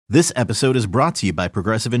This episode is brought to you by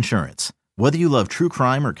Progressive Insurance. Whether you love true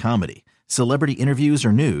crime or comedy, celebrity interviews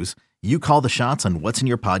or news, you call the shots on what's in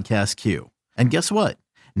your podcast queue. And guess what?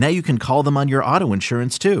 Now you can call them on your auto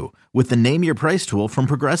insurance too with the Name Your Price tool from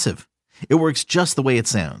Progressive. It works just the way it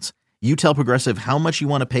sounds. You tell Progressive how much you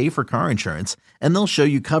want to pay for car insurance, and they'll show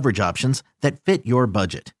you coverage options that fit your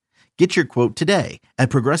budget. Get your quote today at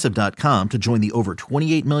Progressive.com to join the over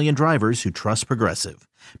 28 million drivers who trust Progressive.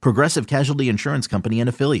 Progressive Casualty Insurance Company and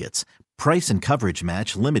Affiliates. Price and coverage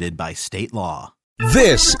match limited by state law.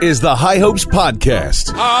 This is the High Hopes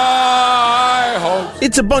Podcast. High Hopes.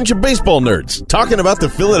 It's a bunch of baseball nerds talking about the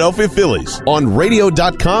Philadelphia Phillies on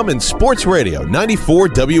Radio.com and Sports Radio 94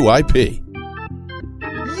 WIP.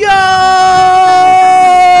 Yo!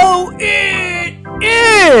 It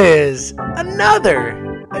is another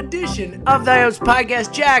edition of the High Hopes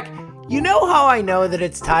Podcast. Jack, you know how I know that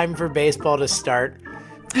it's time for baseball to start?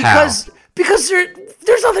 Because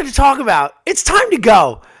there's nothing to talk about. It's time to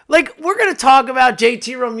go. Like, we're going to talk about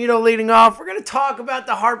JT Realmuto leading off. We're going to talk about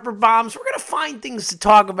the Harper bombs. We're going to find things to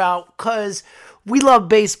talk about because we love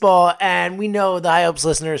baseball, and we know the High Hopes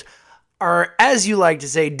listeners are, as you like to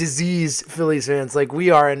say, diseased Phillies fans like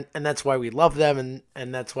we are, and that's why we love them,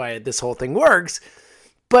 and that's why this whole thing works.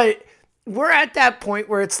 But we're at that point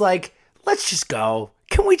where it's like, let's just go.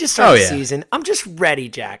 Can we just start the season? I'm just ready,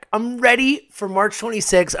 Jack. I'm ready for March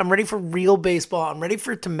 26th. I'm ready for real baseball. I'm ready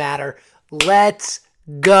for it to matter. Let's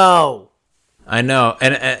go. I know.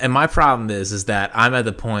 And my problem is that I'm at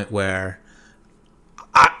the point where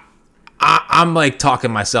I'm like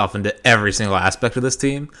talking myself into every single aspect of this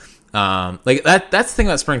team. Like that's the thing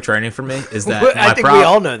about spring training for me is that I think we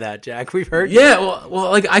all know that, Jack. We've heard. Yeah,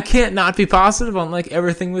 well, like I can't not be positive on like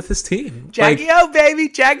everything with this team. Jackie-O, baby,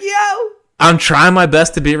 Jackie-O. I'm trying my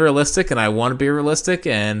best to be realistic, and I want to be realistic,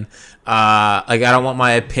 and like I don't want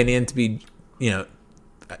my opinion to be,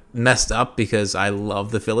 messed up because I love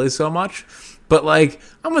the Phillies so much. But like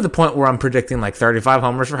I'm at the point where I'm predicting like 35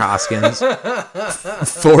 homers for Hoskins,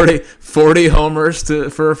 40 homers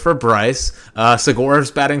for Bryce. Segura's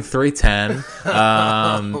batting 310.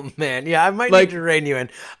 Oh man, yeah, I might need to rein you in.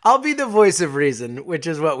 I'll be the voice of reason, which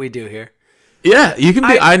is what we do here. Yeah, you can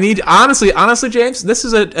be. I need honestly, James. This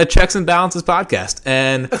is a checks and balances podcast,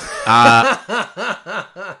 and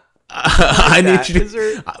I need you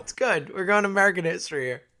to. It's good. We're going American history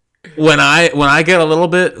here. When I get a little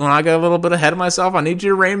bit ahead of myself, I need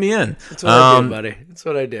you to rein me in. That's what I do, buddy. That's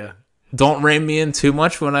what I do. Don't rein me in too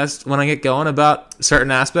much when I get going about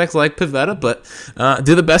certain aspects like Pivetta, but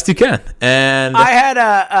do the best you can. And I had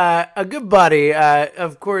a good buddy,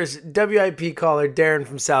 of course, WIP caller Darren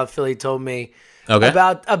from South Philly told me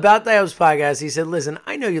about the High Hopes Podcast. He said, "Listen,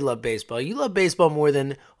 I know you love baseball. You love baseball more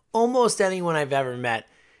than almost anyone I've ever met.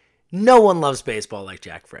 No one loves baseball like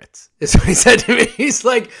Jack Fritz," is what he said to me. He's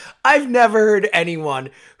like, I've never heard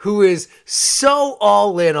anyone who is so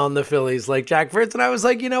all in on the Phillies like Jack Fritz. And I was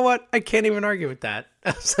like, you know what? I can't even argue with that.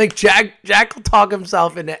 I was like, Jack will talk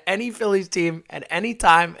himself into any Phillies team at any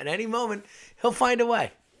time, at any moment. He'll find a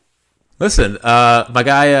way. Listen, my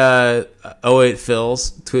guy 08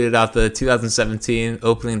 Phils tweeted out the 2017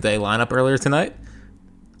 opening day lineup earlier tonight.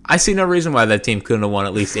 I see no reason why that team couldn't have won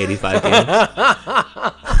at least 85 games.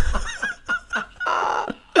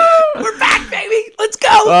 We're back, baby. Let's go.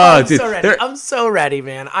 Oh, dude, so ready. I'm so ready,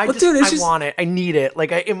 man. I want it. I need it.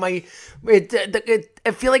 Like I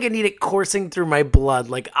feel like I need it coursing through my blood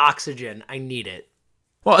like oxygen. I need it.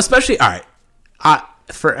 Well, especially all right.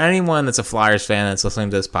 For anyone that's a Flyers fan that's listening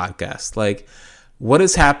to this podcast, like what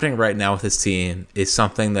is happening right now with this team is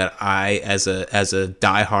something that I, as a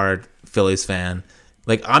diehard Phillies fan,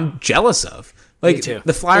 like I'm jealous of. Like me too.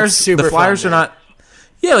 The Flyers are not.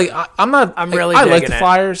 Yeah, like I'm not. I'm really. I like the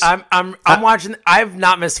Flyers. I'm watching. I've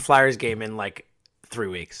not missed a Flyers game in like 3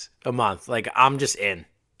 weeks, a month. Like I'm just in.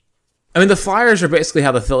 I mean, the Flyers are basically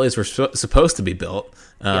how the Phillies were supposed to be built,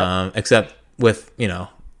 except with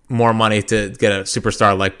more money to get a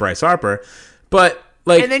superstar like Bryce Harper. But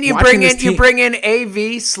like, and then you bring in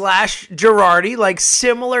AV/Girardi, like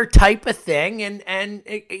similar type of thing, and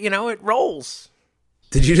it rolls.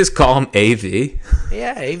 Did you just call him AV?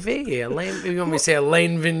 Yeah, AV. You want me to say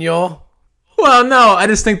Alain Vigneault? Well, no, I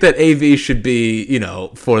just think that AV should be,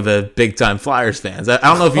 for the big-time Flyers fans. I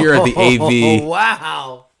don't know if you're at the AV. Oh,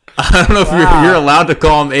 wow. I don't know if you're allowed to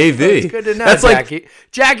call him AV. That's good to know, that's Jackie.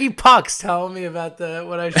 Jackie Puck's telling me about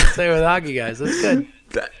what I should say with hockey guys. That's good.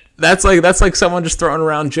 That's like someone just throwing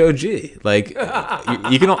around Joe G. Like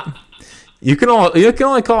you can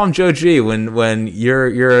only call him Joe G when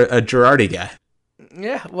you're a Girardi guy.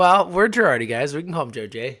 Yeah, well, we're Girardi guys. We can call him Joe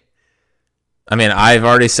J. I mean, I've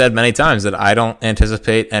already said many times that I don't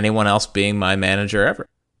anticipate anyone else being my manager ever.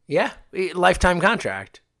 Yeah, lifetime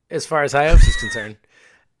contract as far as High Hopes is concerned.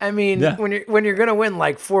 I mean, when you're gonna win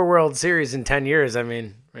like 4 World Series in 10 years, I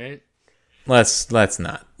mean, right? Let's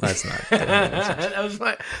not.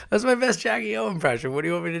 that was my best Jackie O impression. What do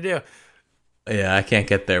you want me to do? Yeah, I can't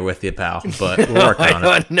get there with you, pal, but we'll work on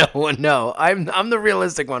it. No, I'm the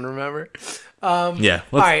realistic one. Remember?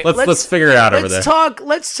 Let's figure it out over there.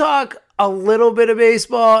 Let's talk a little bit of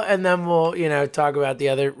baseball, and then we'll talk about the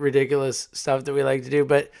other ridiculous stuff that we like to do.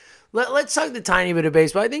 But let's talk the tiny bit of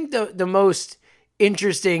baseball. I think the most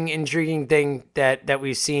interesting, intriguing thing that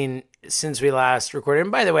we've seen since we last recorded.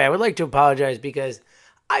 And by the way, I would like to apologize because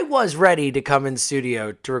I was ready to come in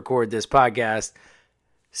studio to record this podcast.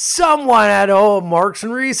 Someone had a whole Marks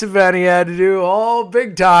and Reese event he had to do, all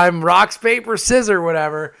big time, rocks, paper, scissors,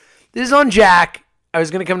 whatever. This is on Jack. I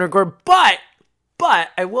was going to come to record, but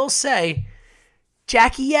I will say,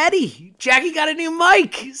 Jackie got a new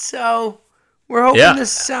mic, so we're hoping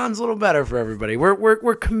this sounds a little better for everybody.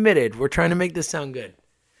 We're committed. We're trying to make this sound good.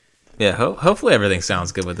 Yeah, hopefully everything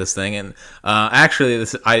sounds good with this thing. And actually,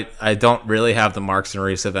 I don't really have the Marks and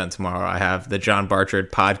Reese event tomorrow. I have the John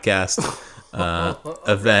Barchard podcast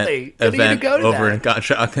event over in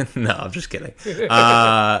Conshohocken. No, I'm just kidding.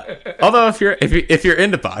 Although if you're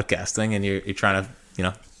into podcasting and you're trying to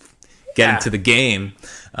get into the game,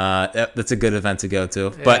 that's a good event to go to.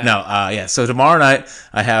 But no, so tomorrow night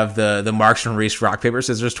I have the Marks and Reese Rock Paper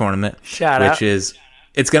Scissors tournament,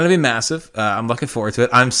 it's going to be massive. I'm looking forward to it.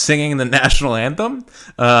 I'm singing the national anthem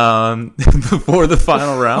before the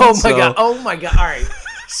final round. Oh my god! All right,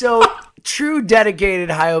 so. True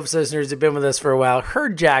dedicated High Hopes listeners have been with us for a while.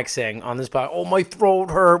 Heard Jack sing on this podcast. Oh, my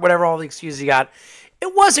throat hurt, whatever, all the excuses he got.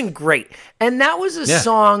 It wasn't great. And that was a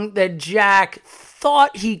song that Jack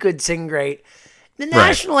thought he could sing great. The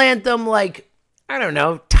national anthem, I don't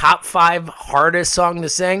know, top 5 hardest song to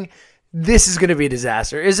sing. This is going to be a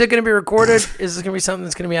disaster. Is it going to be recorded? Is this going to be something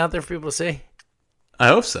that's going to be out there for people to see? I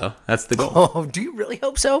hope so. That's the goal. Oh, do you really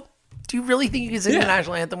hope so? Do you really think you can sing the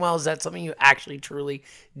national anthem well? Is that something you actually, truly,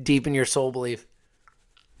 deep in your soul believe?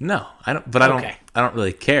 No, I don't. But I don't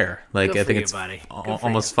really care. I think it's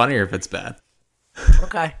almost funnier if it's bad.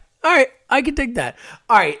 Okay, all right, I can dig that.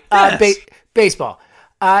 All right, baseball.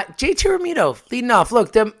 JT Realmuto leading off.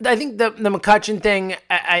 Look, I think the McCutchen thing.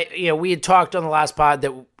 We had talked on the last pod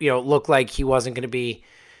that looked like he wasn't going to be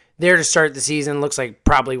there to start the season. Looks like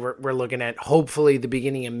probably we're looking at hopefully the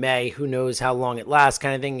beginning of May. Who knows how long it lasts,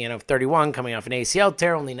 kind of thing. 31, coming off an ACL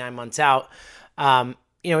tear, only 9 months out.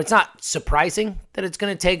 It's not surprising that it's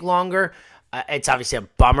going to take longer. It's obviously a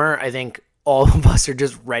bummer. I think all of us are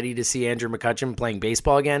just ready to see Andrew McCutchen playing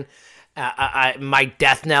baseball again. My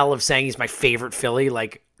death knell of saying he's my favorite Philly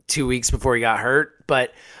 2 weeks before he got hurt,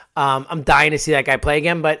 but I'm dying to see that guy play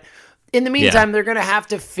again. But in the meantime, they're going to have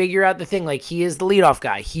to figure out the thing. He is the leadoff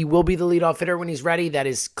guy. He will be the leadoff hitter when he's ready. That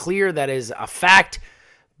is clear. That is a fact.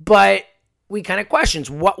 But we kind of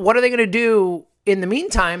questions, what are they going to do in the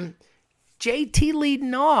meantime? JT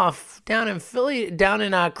leading off down in Philly, down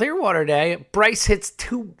in Clearwater Day. Bryce hits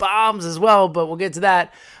 2 bombs as well, but we'll get to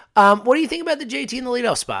that. What do you think about the JT in the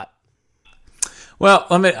leadoff spot? Well,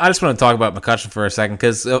 I just want to talk about McCutchen for a second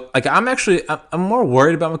because, I'm more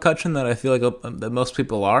worried about McCutchen than I feel that most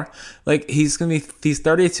people are. He's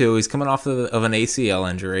 32. He's coming off of an ACL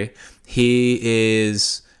injury. He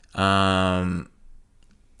is, from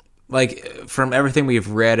everything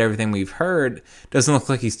we've read, everything we've heard, doesn't look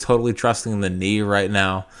like he's totally trusting the knee right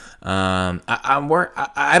now.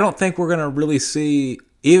 I don't think we're gonna really see,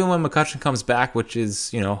 even when McCutchen comes back, which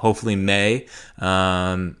is hopefully May.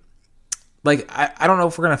 I don't know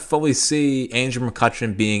if we're going to fully see Andrew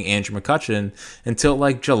McCutchen being Andrew McCutchen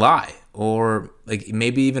until July or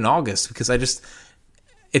maybe even August, because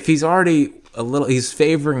if he's already he's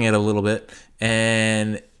favoring it a little bit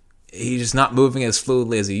and he's just not moving as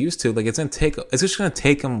fluidly as he used to, it's just going to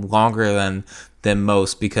take him longer than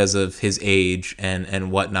most because of his age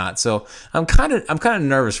and whatnot. So I'm kind of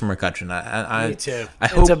nervous for McCutchen. Me too.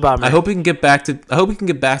 It's a bummer. I hope he can get back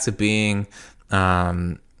to being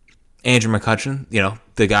Andrew McCutchen,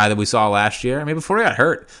 the guy that we saw last year. Before he got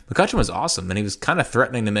hurt, McCutchen was awesome, and he was kind of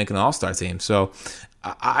threatening to make an all-star team. So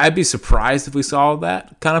I'd be surprised if we saw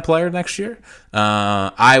that kind of player next year.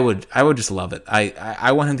 I would just love it.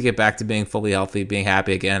 I want him to get back to being fully healthy, being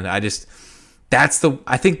happy again. I think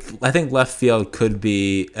left field could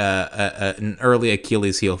be an early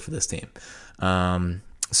Achilles heel for this team.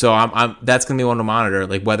 So that's going to be one to monitor,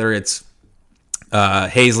 whether it's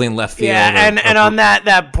Hazley in left field. Yeah, and on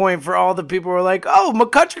that point, for all the people who are like, oh,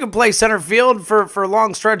 McCutchen can play center field for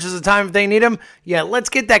long stretches of time if they need him. Yeah, let's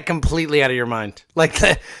get that completely out of your mind. Like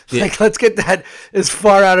let's get that as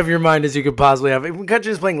far out of your mind as you could possibly have. If McCutchen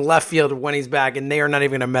is playing left field when he's back, and they are not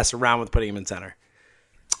even going to mess around with putting him in center.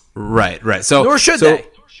 Right. So nor should they.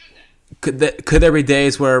 Could there be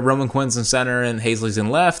days where Roman Quinn's in center and Hazley's in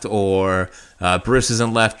left, or Bruce is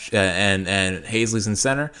in left and Hazley's in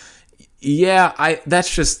center? Yeah,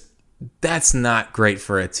 that's not great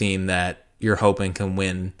for a team that you're hoping can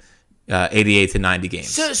win 88 to 90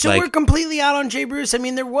 games. So we're completely out on Jay Bruce. I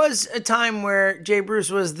mean, there was a time where Jay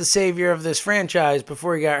Bruce was the savior of this franchise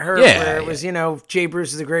before he got hurt. Where it was, Jay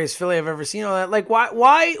Bruce is the greatest Philly I've ever seen. All that. Like,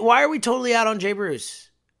 why are we totally out on Jay Bruce?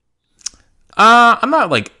 I'm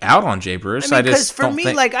not out on Jay Bruce. I just for don't me,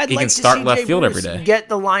 think I'd he like can to start see left Jay field Bruce every day. Get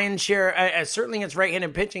the lion's share. Certainly against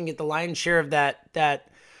right-handed pitching, get the lion's share of that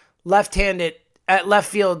left-handed at left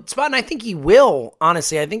field spot, and I think he will.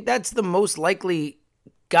 Honestly, I think that's the most likely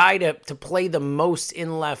guy to play the most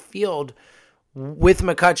in left field with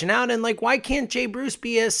McCutchen out. And why can't Jay Bruce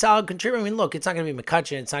be a solid contributor? I mean, look, it's not going to be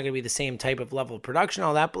McCutchen. It's not going to be the same type of level of production,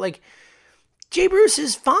 all that. But Jay Bruce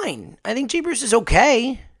is fine. I think Jay Bruce is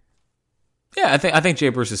okay. Yeah, I think Jay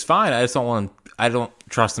Bruce is fine. I just don't want him. I don't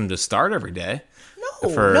trust him to start every day.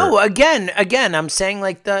 No. Again, I'm saying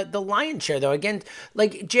the lion's share though. Again,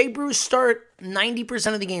 Jay Bruce start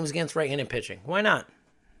 90% of the games against right-handed pitching. Why not?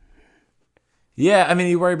 Yeah, I mean,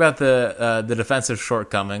 you worry about the defensive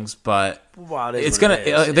shortcomings, but it's gonna.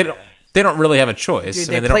 They don't really have a choice.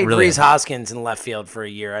 Dude, they played Breeze Hoskins in left field for a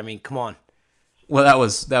year. I mean, come on. Well, that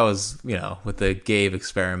was with the Gabe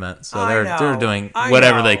experiment. So they're doing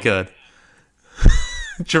whatever they could.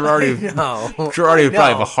 Girardi would probably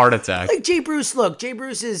have a heart attack. Jay Bruce, Jay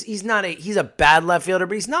Bruce he's a bad left fielder,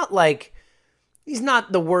 but he's not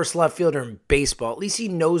the worst left fielder in baseball. At least he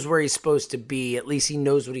knows where he's supposed to be. At least he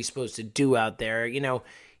knows what he's supposed to do out there.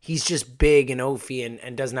 He's just big and oafy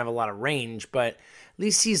and doesn't have a lot of range, but at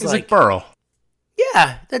least he's like Burrow.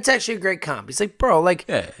 Yeah, that's actually a great comp. He's like Burrow.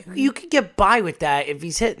 You could get by with that if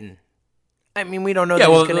he's hitting. I mean, we don't know that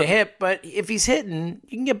he's going to hit, but if he's hitting,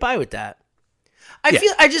 you can get by with that.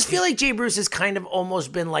 I just feel like Jay Bruce has kind of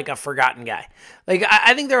almost been a forgotten guy.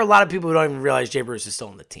 I think there are a lot of people who don't even realize Jay Bruce is still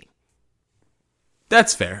on the team.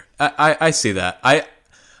 That's fair. I see that. I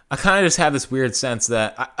kind of just have this weird sense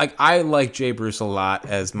that I like Jay Bruce a lot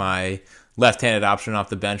as my left-handed option off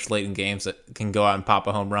the bench late in games that can go out and pop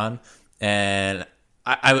a home run. And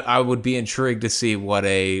I would be intrigued to see what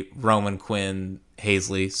a Roman Quinn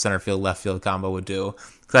Hazley center field left field combo would do,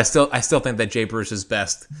 because I still think that Jay Bruce's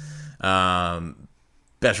best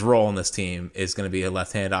role in this team is going to be a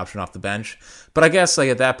left-handed option off the bench. But I guess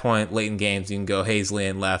at that point, late in games, you can go Hazley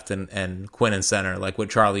in left and Quinn in center, like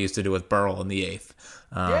what Charlie used to do with Burrell in the eighth,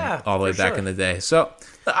 all the way back in the day. So,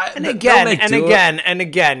 again,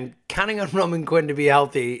 counting on Roman Quinn to be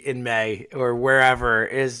healthy in May or wherever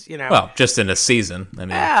is, well, just in a season. I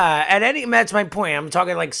mean, that's my point. I'm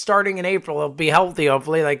talking starting in April, he'll be healthy.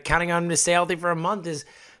 Hopefully, counting on him to stay healthy for a month is.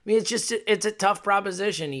 I mean, it's a tough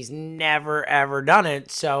proposition. He's never, ever done it.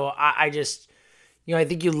 So I just, I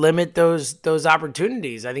think you limit those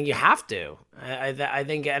opportunities. I think you have to. I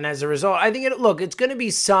think, and as a result, I think it's going to be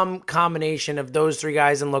some combination of those three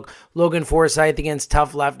guys. And Logan Forsythe against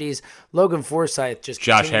tough lefties. Logan Forsythe just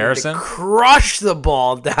Josh Harrison crush the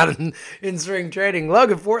ball down in spring training.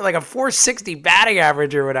 Logan Forsythe, a 460 batting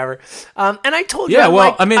average or whatever. And I told you,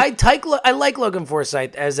 I like Logan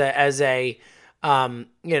Forsythe as a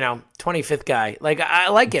 25th guy. I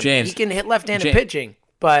like him. James, he can hit left-handed pitching,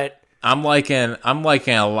 but I'm liking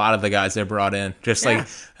a lot of the guys they brought in. Just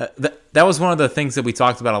that was one of the things that we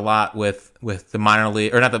talked about a lot with the minor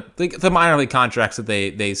league, or not the minor league contracts that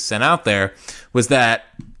they sent out there, was that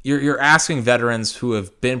you're asking veterans who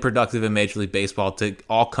have been productive in Major League Baseball to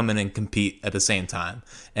all come in and compete at the same time.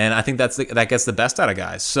 And I think that gets the best out of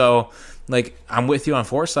guys. So I'm with you on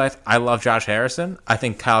Forsythe. I love Josh Harrison. I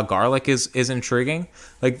think Kyle Garlick is intriguing.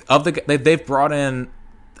 They've brought in,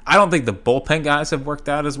 I don't think the bullpen guys have worked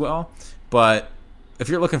out as well, but if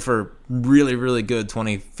you're looking for really, really good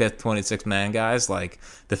 25th, 26th man guys,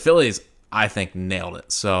 the Phillies, I think nailed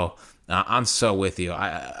it. So I'm so with you.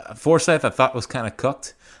 Forsythe I thought was kind of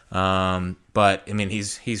cooked, but I mean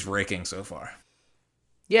he's raking so far.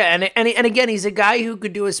 Yeah, and again, he's a guy who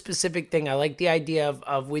could do a specific thing. I like the idea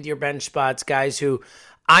of with your bench spots, guys who,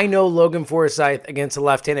 I know Logan Forsythe against a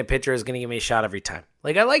left-handed pitcher is going to give me a shot every time.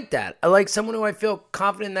 I like that. I like someone who I feel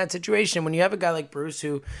confident in that situation. When you have a guy like Bruce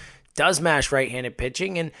who does mash right-handed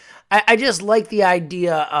pitching, and I just like the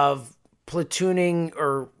idea of platooning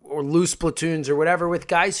or or loose platoons or whatever with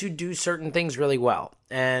guys who do certain things really well.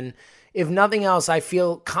 And if nothing else, I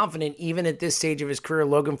feel confident even at this stage of his career,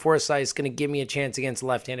 Logan Forsythe is going to give me a chance against a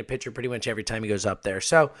left-handed pitcher pretty much every time he goes up there.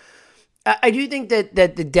 So I do think that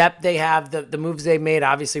the depth they have, the moves they've made,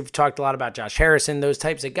 obviously we've talked a lot about Josh Harrison, those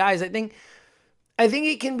types of guys. I think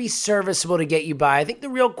it can be serviceable to get you by. I think the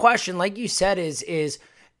real question, like you said, is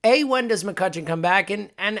A, when does McCutchen come back,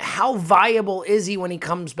 and how viable is he when he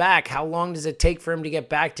comes back? How long does it take for him to get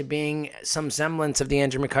back to being some semblance of the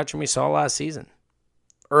Andrew McCutchen we saw last season?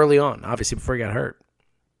 Early on, obviously before he got hurt.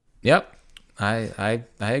 Yep, I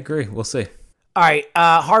agree. We'll see. All right,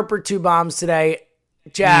 Harper 2 bombs today.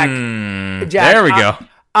 Jack, there we go.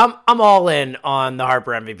 I'm all in on the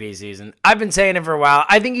Harper MVP season. I've been saying it for a while.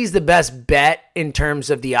 I think he's the best bet in terms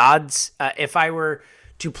of the odds. If I were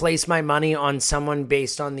to place my money on someone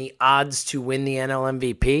based on the odds to win the NL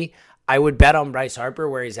MVP, I would bet on Bryce Harper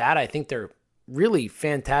where he's at. I think they're really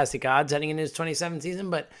fantastic odds heading into his 27th season,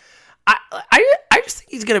 but I just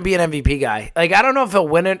think he's going to be an MVP guy. Like, I don't know if he'll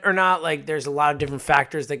win it or not. Like, there's a lot of different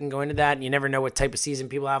factors that can go into that, and you never know what type of season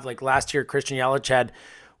people have. Like, last year, Christian Yelich had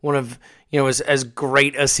one of, as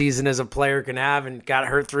great a season as a player can have and got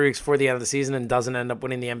hurt 3 weeks before the end of the season and doesn't end up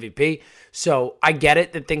winning the MVP. So I get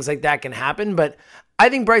it that things like that can happen, but I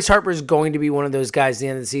think Bryce Harper is going to be one of those guys at the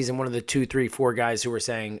end of the season, one of the 2, 3, 4 guys who are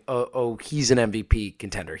saying, oh, he's an MVP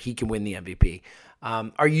contender. He can win the MVP.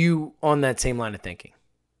 Are you on that same line of thinking?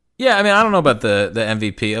 Yeah, I mean, I don't know about the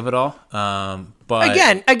MVP of it all, but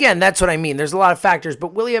again, that's what I mean. There's a lot of factors,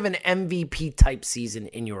 but will he have an MVP type season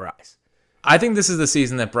in your eyes? I think this is the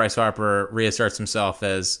season that Bryce Harper reasserts himself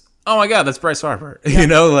as, oh my God, that's Bryce Harper. Yeah.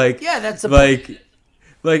 That's the point.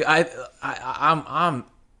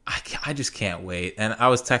 I just can't wait. And I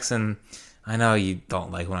was texting. I know you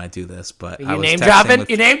don't like when I do this, but you name dropping.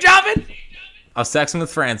 I was texting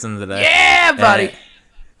with Franson today. Yeah, buddy.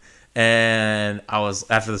 And I was,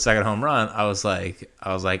 after the second home run, I was like,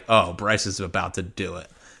 oh, Bryce is about to do it.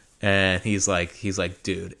 And he's like,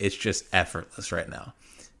 dude, it's just effortless right now.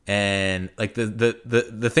 And like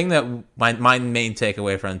the thing that my main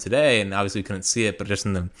takeaway from today, and obviously we couldn't see it, but just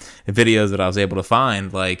in the videos that I was able to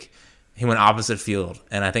find, like, he went opposite field.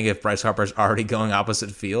 And I think if Bryce Harper's already going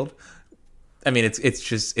opposite field, I mean,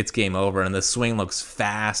 it's game over. And the swing looks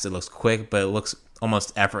fast, it looks quick, but it looks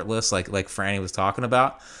almost effortless, like Franny was talking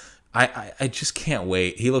about. I just can't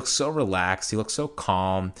wait. He looks so relaxed. He looks so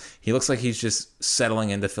calm. He looks like he's just settling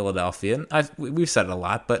into Philadelphia. And we've said it a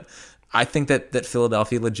lot, but I think that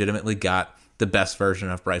Philadelphia legitimately got the best version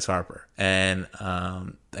of Bryce Harper. And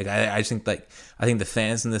I think the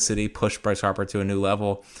fans in the city pushed Bryce Harper to a new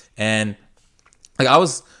level. And like I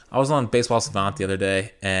was on Baseball Savant the other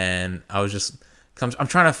day, and I was just, I'm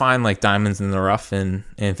trying to find like diamonds in the rough in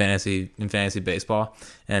fantasy baseball.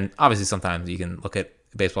 And obviously sometimes you can look at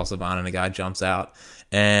Baseball Savant and a guy jumps out.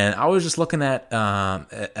 And I was just looking at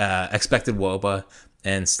expected WOBA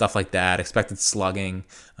and stuff like that, expected slugging.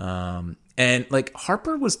 And like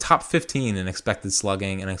Harper was top 15 in expected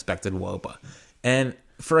slugging and expected WOBA. And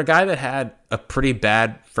for a guy that had a pretty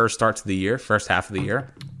bad first half of the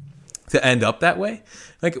year, to end up that way,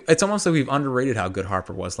 like it's almost like we've underrated how good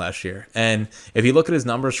Harper was last year. And if you look at his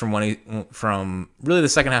numbers from really the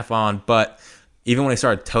second half on, but even when he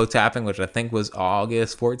started toe tapping, which I think was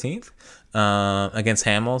August 14th, against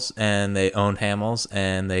Hamels, and they owned Hamels,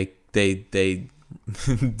 and they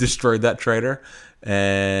destroyed that trader,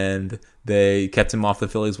 and they kept him off the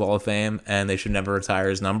Phillies Wall of Fame, and they should never retire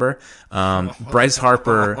his number. Bryce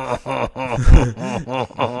Harper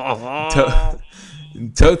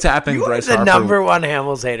toe tapping Bryce Harper. The number one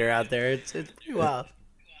Hamels hater out there. It's pretty wild.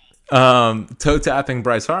 Toe tapping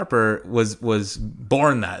Bryce Harper was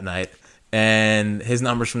born that night. And his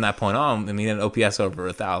numbers from that point on, I mean, an OPS over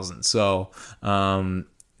 1,000. So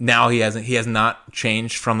now he has not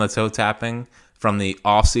changed from the toe tapping from the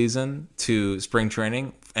off season to spring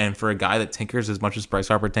training. And for a guy that tinkers as much as Bryce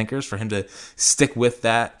Harper tinkers, for him to stick with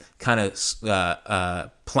that kind of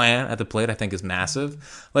plan at the plate, I think is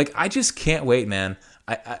massive. Like, I just can't wait, man.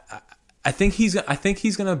 I think he's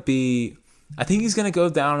gonna go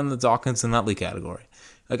down in the Dawkins and Nutley category.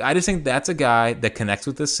 Like, I just think that's a guy that connects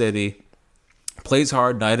with the city, plays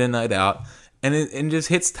hard night in, night out, and just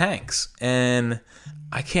hits tanks. And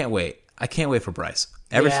I can't wait. I can't wait for Bryce.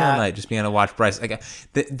 Every single night, just being able to watch Bryce. Like,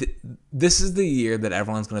 this is the year that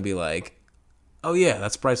everyone's going to be like, oh yeah,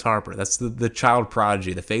 that's Bryce Harper. That's the child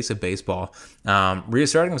prodigy, the face of baseball,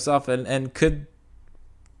 reasserting himself and could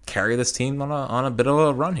carry this team on a bit of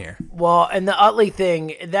a run here. Well, and the Utley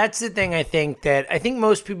thing, that's the thing I think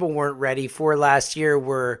most people weren't ready for last year,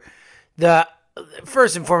 were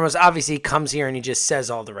first and foremost, obviously he comes here and he just says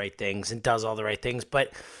all the right things and does all the right things,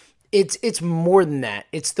 but It's more than that.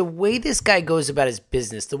 It's the way this guy goes about his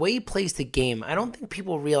business, the way he plays the game. I don't think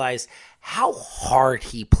people realize how hard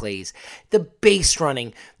he plays. The base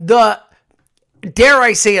running, the, dare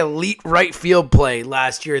I say, elite right field play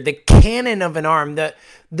last year, the cannon of an arm,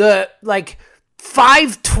 the like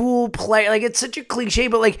 5-tool player. Like, it's such a cliche,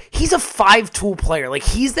 but like, he's a 5-tool player. Like,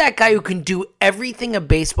 he's that guy who can do everything a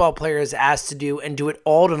baseball player is asked to do and do it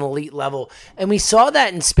all at an elite level. And we saw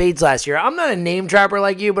that in spades last year. I'm not a name dropper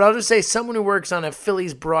like you, but I'll just say someone who works on a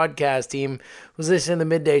Phillies broadcast team was listening to the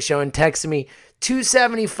midday show and texted me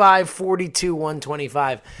 275, 42,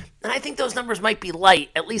 125. And I think those numbers might be light,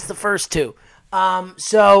 at least the first two.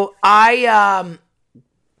 So I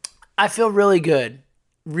feel really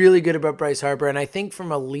good about Bryce Harper. And I think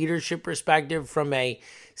from a leadership perspective, from a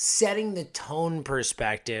setting the tone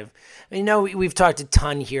perspective, I know we've talked a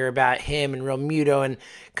ton here about him and Realmuto and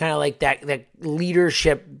kind of like that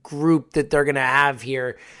leadership group that they're going to have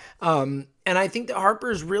here. And I think that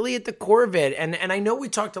Harper's really at the core of it. And I know we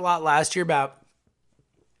talked a lot last year about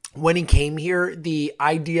when he came here, the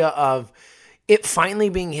idea of it finally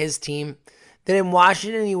being his team. That in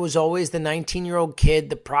Washington, he was always the 19-year-old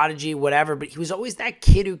kid, the prodigy, whatever, but he was always that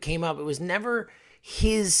kid who came up. It was never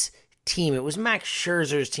his team. It was Max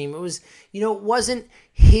Scherzer's team. It was, it wasn't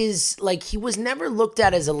his, like, he was never looked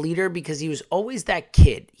at as a leader because he was always that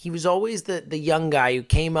kid. He was always the young guy who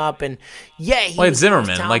came up and, he played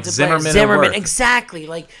Zimmerman, like Zimmerman. Zimmerman, exactly.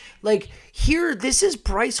 Like here, this is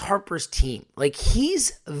Bryce Harper's team. Like,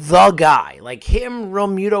 he's the guy. Like, him,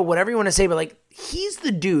 Realmuto, whatever you want to say, but, like, he's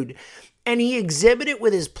the dude. And he exhibited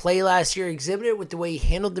with his play last year, exhibited with the way he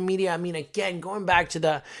handled the media. I mean, again, going back to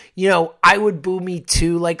the, I would boo me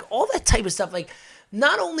too, like all that type of stuff. Like,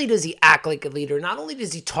 not only does he act like a leader, not only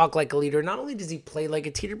does he talk like a leader, not only does he play like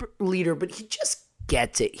a leader, but he just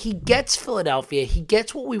gets it. He gets Philadelphia. He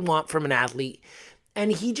gets what we want from an athlete.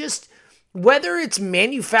 And he just, whether it's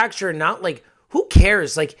manufactured or not, like, who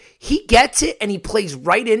cares? Like, he gets it and he plays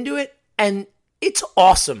right into it. And it's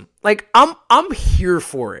awesome. Like, I'm here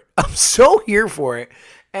for it. I'm so here for it.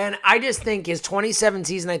 And I just think his 27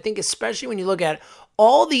 season, I think especially when you look at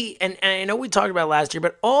all the, and I know we talked about last year,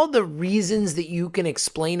 but all the reasons that you can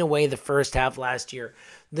explain away the first half last year,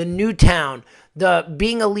 the new town, the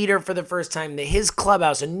being a leader for the first time, his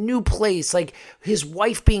clubhouse, a new place, like his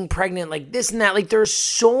wife being pregnant, like this and that. Like, there's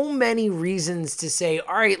so many reasons to say,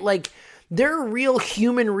 all right, like, there are real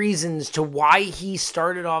human reasons to why he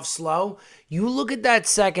started off slow. You look at that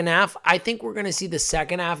second half, I think we're going to see the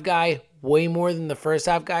second half guy way more than the first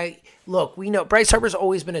half guy. Look, we know Bryce Harper's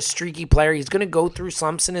always been a streaky player. He's going to go through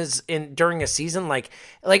slumps during a season like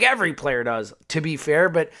every player does, to be fair,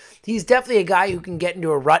 but he's definitely a guy who can get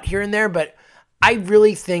into a rut here and there. But I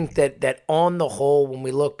really think that on the whole, when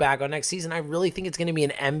we look back on next season, I really think it's going to be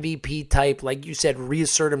an MVP type, like you said,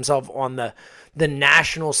 reassert himself on the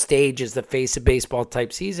national stage as the face of baseball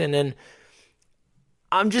type season. And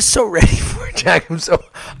I'm just so ready for it, Jack. I'm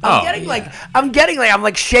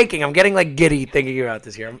shaking. I'm getting like giddy thinking about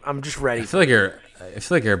this here. I'm just ready. I feel like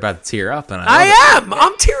you're about to tear up, and I am.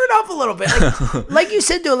 I'm tearing up a little bit. Like you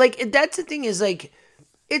said though, like that's the thing is like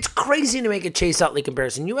it's crazy to make a Chase Utley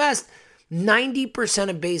comparison. You asked 90%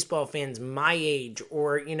 of baseball fans my age,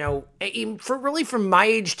 or from my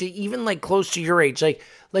age to even like close to your age, like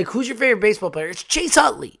who's your favorite baseball player? It's Chase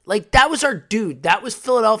Utley. Like, that was our dude. That was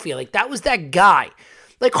Philadelphia. Like, that was that guy.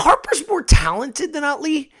 Like, Harper's more talented than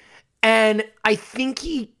Utley, and I think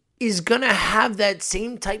he is gonna have that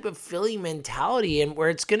same type of Philly mentality, and where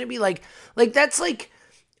it's gonna be like that's like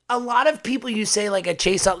a lot of people, you say like a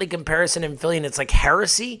Chase Utley comparison in Philly, and it's like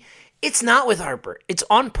heresy. It's not with Harper. It's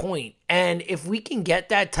on point. And if we can get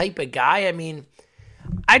that type of guy, I mean,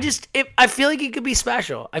 I feel like he could be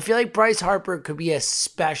special. I feel like Bryce Harper could be a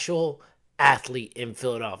special athlete in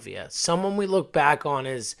Philadelphia. Someone we look back on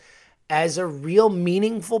as a real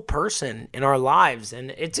meaningful person in our lives. And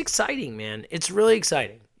it's exciting, man. It's really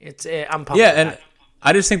exciting. I'm pumped. Yeah, and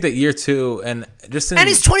I just think that year two, and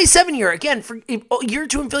his 27 year, again, for year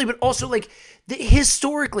two in Philly, but also like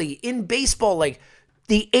historically in baseball, like,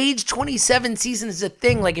 the age 27 season is a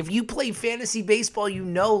thing. Like, if you play fantasy baseball,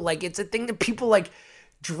 like, it's a thing that people, like,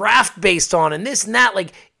 draft based on and this and that.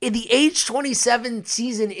 Like, the age 27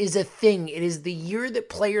 season is a thing. It is the year that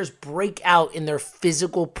players break out in their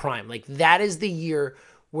physical prime. Like, that is the year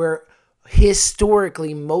where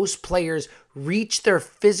historically most players reach their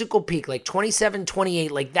physical peak. Like, 27,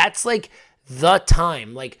 28. Like, that's, like, the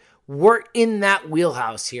time. Like, we're in that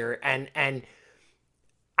wheelhouse here. And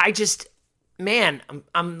I just... Man,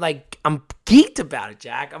 I'm geeked about it,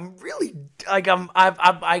 Jack. I'm really like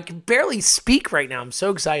I can barely speak right now. I'm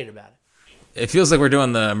so excited about it. It feels like we're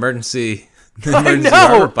doing the emergency The Emergency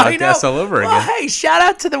Barber podcast all over well, again. Hey, shout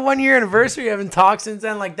out to the 1 year anniversary. I haven't talked since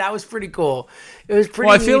then. Like, that was pretty cool. It was pretty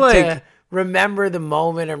Well, I feel neat like- to remember the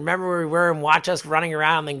moment and remember where we were and watch us running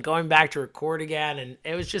around and then going back to record again. And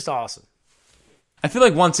it was just awesome. I feel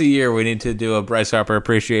like once a year we need to do a Bryce Harper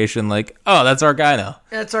appreciation. Like, oh, that's our guy now.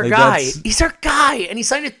 That's our Like, guy. that's- He's our guy. And he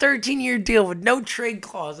signed a 13-year deal with no trade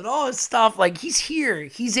clause and all his stuff. Like, he's here.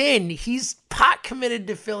 He's in. He's pot committed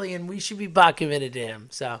to Philly, and we should be pot committed to him.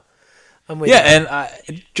 So, I'm with you. Yeah,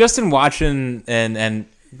 and just in watching and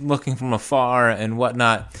looking from afar and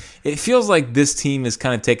whatnot, it feels like this team is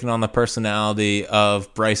kind of taking on the personality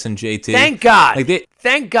of Bryce and JT. Thank God. Like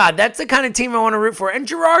Thank God. That's the kind of team I want to root for. And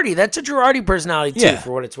Girardi. That's a Girardi personality, too, Yeah.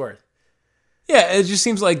 for what it's worth. Yeah, it just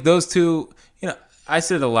seems like those two, I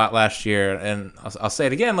said it a lot last year, and I'll say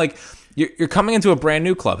it again. Like, you're coming into a brand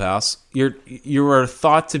new clubhouse. You were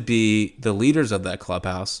thought to be the leaders of that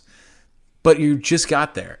clubhouse, but you just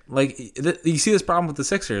got there. Like, you see this problem with the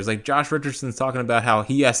Sixers. Like, Josh Richardson's talking about how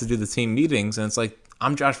he has to do the team meetings, and it's like,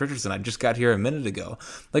 I'm Josh Richardson. I just got here a minute ago.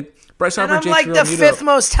 Like, Bryce Harper, And I'm like the fifth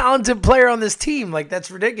most talented player on this team. Like, that's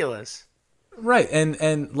ridiculous. Right,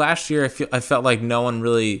 and last year I felt like no one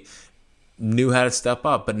really knew how to step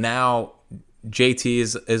up, but now JT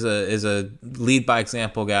is a lead by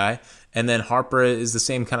example guy, and then Harper is the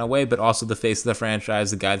same kind of way, but also the face of the franchise,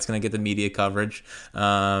 the guy that's going to get the media coverage,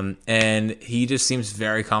 and he just seems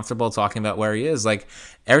very comfortable talking about where he is. Like,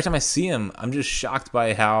 every time I see him, I'm just shocked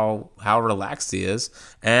by how relaxed he is,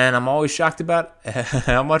 and I'm always shocked about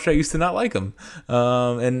how much I used to not like him,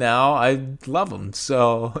 and now I love him.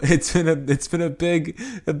 So it's been a big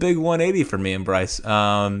 180 for me and Bryce,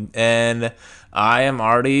 and I am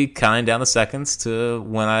already counting down the seconds to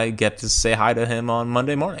when I get to say hi to him on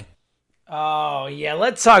Monday morning. Oh, yeah,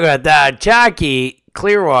 let's talk about that. Jackie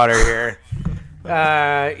Clearwater here,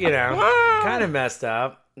 kind of messed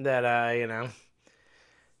up that,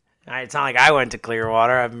 it's not like I went to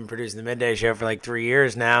Clearwater. I've been producing the Midday Show for like 3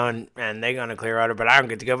 years now, and they gone to Clearwater, but I don't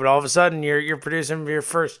get to go. But all of a sudden, you're producing your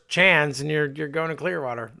first chance, and you're going to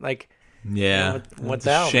Clearwater. Like, Yeah, what it's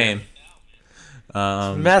the hell, a shame.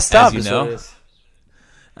 messed as up. you is know, what it is.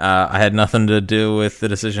 I had nothing to do with the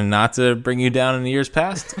decision not to bring you down in the years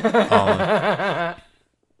past.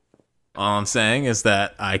 All I'm saying is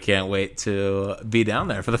that I can't wait to be down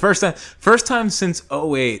there for the first time. First time since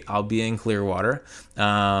 2008, I'll be in Clearwater.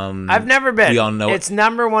 I've never been. We all know it's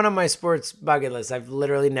number one on my sports bucket list. I've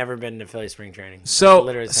literally never been to Philly spring training.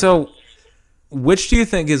 So which do you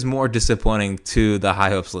think is more disappointing to the High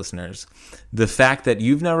Hopes listeners? The fact that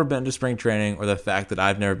you've never been to spring training, or the fact that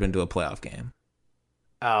I've never been to a playoff game?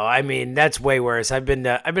 Oh, I mean, that's way worse. I've been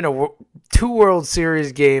to 2 World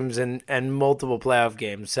Series games and multiple playoff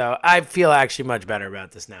games, so I feel actually much better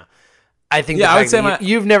about this now. I think I would say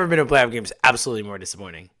you've never been to a playoff game is absolutely more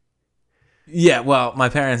disappointing. Yeah, well, my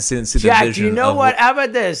parents didn't see the Jack, vision. do you know of what? How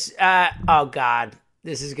about this? Oh God,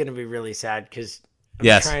 this is gonna be really sad because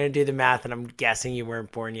I'm trying to do the math and I'm guessing you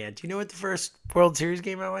weren't born yet. Do you know what the first World Series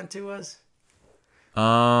game I went to was?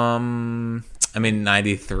 I mean,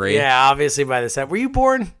 93. Yeah, obviously by the set. Were you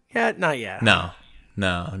born yet? Not yet. No.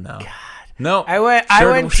 God. No. I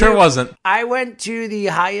wasn't. I went to the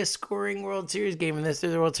highest scoring World Series game in the history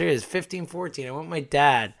of the World Series, 15-14. I went with my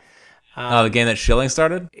dad. The game that Schilling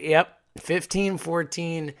started? Yep,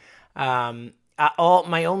 15-14. All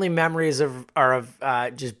my only memories are of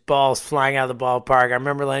just balls flying out of the ballpark. I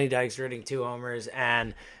remember Lenny Dykes hitting 2 homers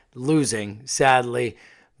and losing, sadly.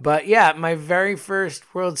 But yeah, my very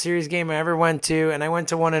first World Series game I ever went to, and I went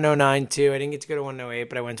to one in 2009 too. I didn't get to go to one in 2008,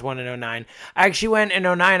 but I went to one in 2009. I actually went in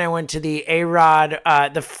 2009. I went to the A-Rod,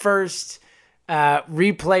 the first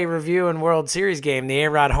replay review and World Series game. The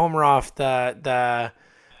A-Rod homer off the off the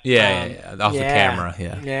camera.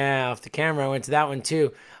 Yeah, off the camera. I went to that one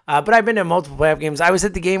too. But I've been to multiple playoff games. I was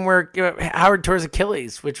at the game where Howard tore his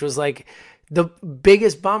Achilles, which was like the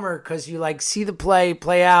biggest bummer because you like see the play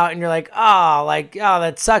out and you're like, oh,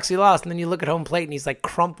 that sucks, he lost. And then you look at home plate and he's like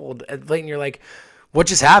crumpled at plate and you're like, what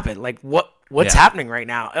just happened? Like what's happening right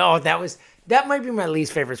now? Oh, that might be my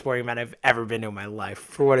least favorite sporting event I've ever been to in my life,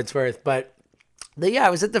 for what it's worth. But I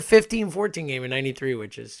was at the 15-14 game in 93,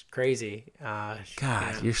 which is crazy. God,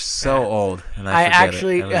 you're so old. And Jack,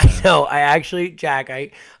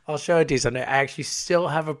 I'll show it to you someday. I actually still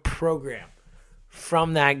have a program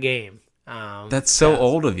from that game. That's so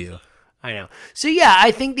old of you. I know. So yeah,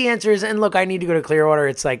 I think the answer is, and look, I need to go to Clearwater.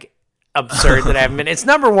 It's like absurd that I haven't been. It's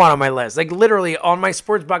number 1 on my list. Like literally on my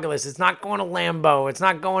sports bucket list. It's not going to Lambeau. It's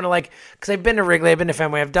not going to because I've been to Wrigley, I've been to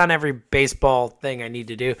Fenway, I've done every baseball thing I need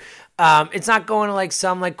to do. It's not going to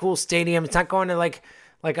some cool stadium. It's not going to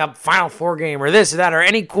like a Final Four game or this or that or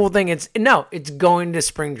any cool thing. It's going to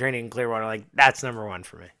spring training in Clearwater. Like, that's number one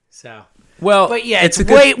for me. So, well, but yeah, it's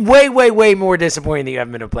way more disappointing that you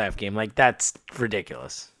haven't been to a playoff game. Like, that's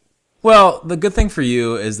ridiculous. Well, the good thing for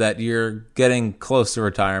you is that you're getting close to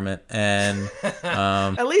retirement, and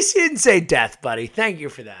at least you didn't say death, buddy. Thank you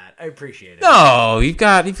for that. I appreciate it. No, you've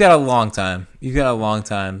got a long time. You've got a long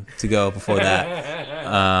time to go before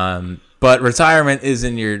that. But retirement is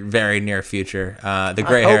in your very near future. The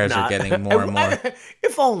gray hairs are getting more and more.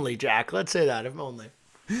 If only, Jack. Let's say that. If only.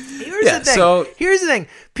 Here's the thing.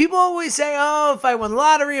 People always say, "Oh, if I won the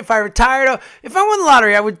lottery, if I retired, if I won the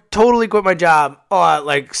lottery, I would totally quit my job." Oh,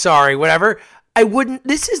 like, sorry, whatever. I wouldn't.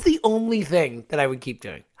 This is the only thing that I would keep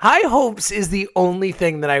doing. High hopes is the only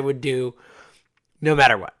thing that I would do, no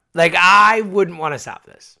matter what. Like, I wouldn't want to stop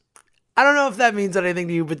this. I don't know if that means anything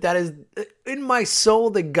to you, but that is in my soul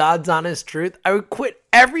the God's honest truth. I would quit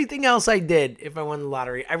everything else I did if I won the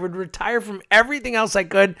lottery. I would retire from everything else I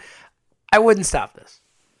could. I wouldn't stop this.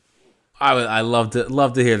 I love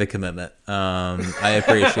to hear the commitment. I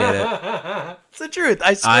appreciate it. It's the truth.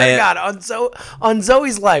 I swear to God, on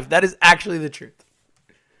Zoe's life, that is actually the truth.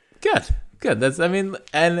 Good.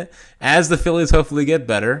 And as the Phillies hopefully get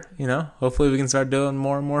better, hopefully we can start doing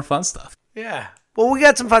more and more fun stuff. Yeah. Well, we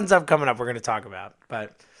got some fun stuff coming up we're going to talk about,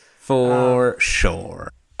 but for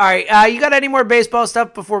sure. All right, you got any more baseball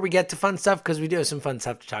stuff before we get to fun stuff? Because we do have some fun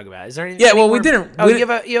stuff to talk about. Is there anything? Yeah, well, we didn't. Oh, you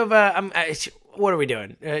have a. What are we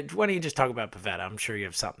doing? Why don't you just talk about Pivetta? I'm sure you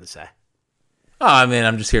have something to say. Oh,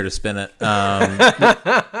 I'm just here to spin it.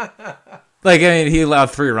 He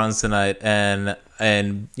allowed 3 runs tonight, and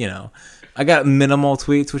I got minimal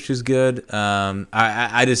tweets, which is good.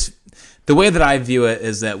 I just, the way that I view it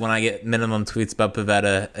is that when I get minimum tweets about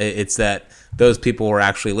Pivetta, it's that those people were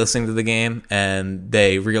actually listening to the game, and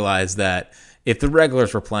they realize that if the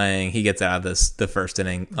regulars were playing, he gets out of the first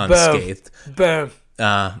inning unscathed. Boom.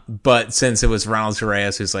 But since it was Ronald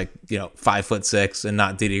Torreyes, who's 5'6" and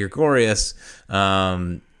not Didi Gregorius,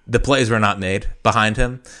 the plays were not made behind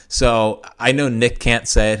him. So I know Nick can't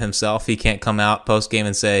say it himself. He can't come out post game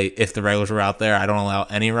and say, if the regulars were out there, I don't allow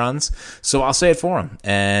any runs. So I'll say it for him,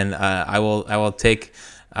 and I will take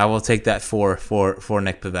that for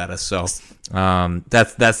Nick Pivetta. So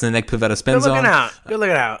that's the Nick Pivetta spin zone. Good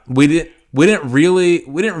looking out. We didn't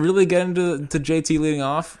really get into JT leading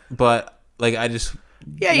off, but I just.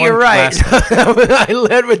 Yeah, you're right. I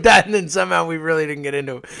led with that, and then somehow we really didn't get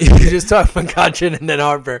into it. We just talked McCutchen and then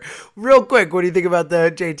Harper. Real quick, what do you think about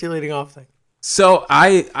the JT leading off thing? So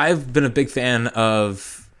I've been a big fan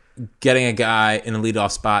of getting a guy in a leadoff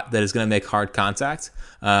spot that is going to make hard contact.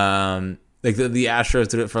 The Astros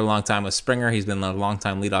did it for a long time with Springer. He's been a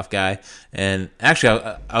long-time leadoff guy. And actually,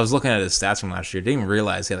 I was looking at his stats from last year. Didn't even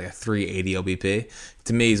realize he had a 380 OBP.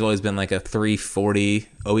 To me, he's always been a 340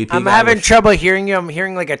 OBP I'm having trouble hearing you. I'm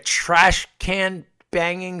hearing a trash can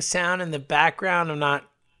banging sound in the background. I'm not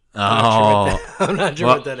sure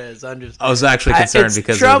what that is. I was actually concerned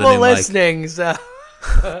because trouble of the new listening. So.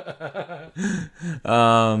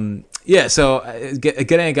 So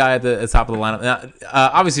getting a guy at the top of the lineup. Now,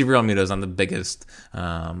 obviously, Real Muto's not the biggest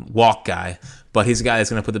walk guy, but he's a guy that's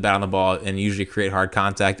going to put the bat on the ball and usually create hard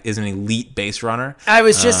contact. Is an elite base runner. I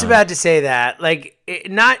was just about to say that.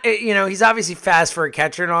 He's obviously fast for a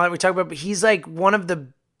catcher and all that we talk about, but he's one of the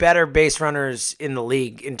better base runners in the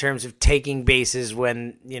league in terms of taking bases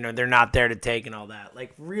when they're not there to take and all that.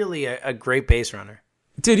 Really a great base runner.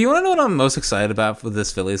 Dude, you want to know what I'm most excited about with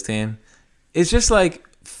this Phillies team? It's just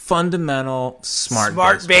fundamental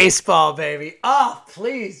smart baseball, baby. Oh,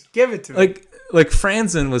 please give it to me.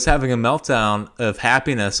 Franzen was having a meltdown of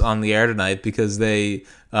happiness on the air tonight because they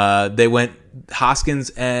went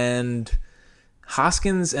Hoskins and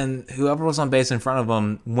whoever was on base in front of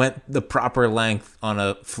them went the proper length on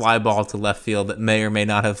a fly ball to left field that may or may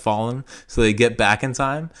not have fallen, so they get back in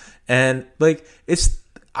time. And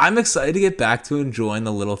I'm excited to get back to enjoying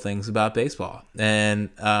the little things about baseball. And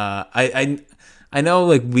I know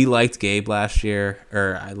we liked Gabe last year,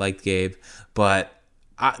 or I liked Gabe, but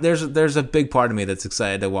there's a big part of me that's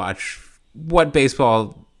excited to watch how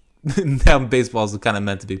baseball is kind of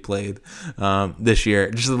meant to be played this year.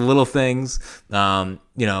 Just the little things, clean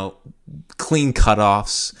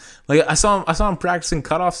cutoffs. I saw him practicing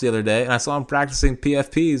cutoffs the other day, and I saw him practicing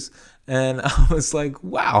PFPs, and I was like,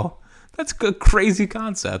 wow. That's a crazy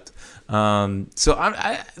concept. So I'm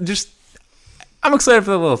excited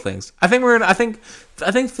for the little things. I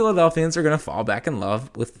think Philadelphians are gonna fall back in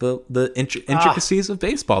love with the intricacies of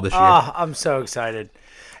baseball this year. I'm so excited.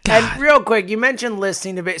 God. And real quick, you mentioned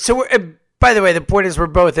listening to so by the way, the point is we're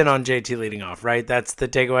both in on JT leading off, right? That's the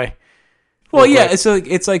takeaway. Well, yeah,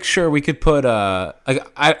 it's like sure we could put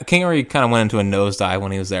Kingery kind of went into a nosedive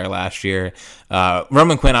when he was there last year.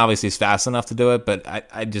 Roman Quinn obviously is fast enough to do it, but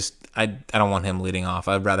I don't want him leading off.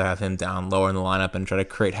 I'd rather have him down lower in the lineup and try to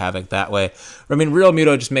create havoc that way. I mean, Real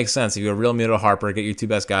Muto just makes sense. If you go Real Muto, Harper, get your two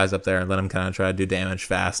best guys up there and let them kind of try to do damage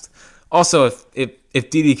fast. Also, if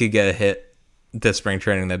Didi could get a hit this spring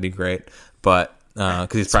training, that'd be great. But because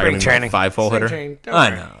he's probably going to be a 5-hole hitter. I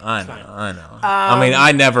know. I mean,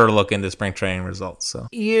 I never look into spring training results. So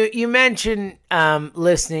you mentioned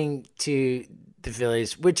listening to the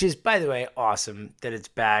Phillies, which is, by the way, awesome that it's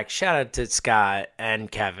back. Shout out to Scott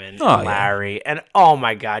and Kevin and Larry. And oh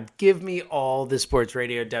my God, give me all the sports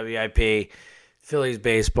radio WIP Phillies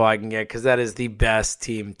baseball I can get, because that is the best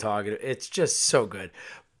team talk. It's just so good.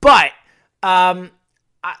 But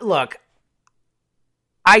look,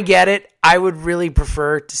 I get it. I would really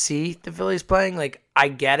prefer to see the Phillies playing. Like, I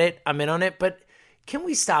get it. I'm in on it. But can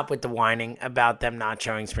we stop with the whining about them not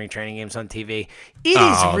showing spring training games on TV? It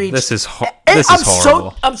is reached. This is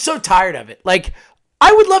horrible. I'm so tired of it. Like,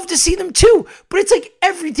 I would love to see them too, but it's like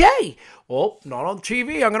every day. Well, not on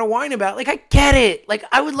TV. I'm going to whine about it. Like, I get it. Like,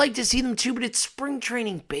 I would like to see them too, but it's spring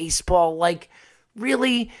training baseball. Like,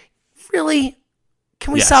 really?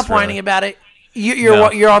 Can we stop whining about it?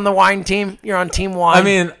 You're on the wine team. You're on team wine. I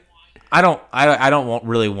mean, I don't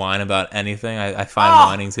really whine about anything. I find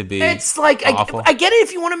whining to be it's like awful. I get it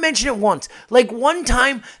if you want to mention it once, like one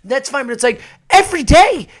time, that's fine. But it's like every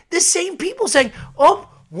day the same people saying, "Oh,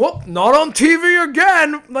 whoop, not on TV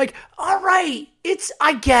again." Like, all right,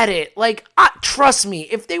 I get it. Like, trust me,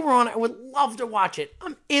 if they were on, I would love to watch it.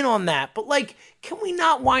 I'm in on that. But like, can we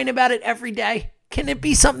not whine about it every day? Can it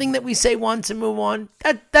be something that we say once and move on?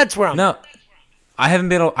 That's where I'm. No. I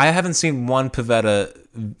haven't seen one Pivetta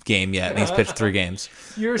game yet, and he's pitched 3 games.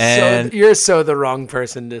 You're so the wrong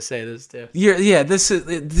person to say this to.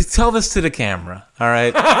 Tell this to the camera, all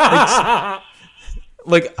right?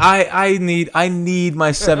 Like I need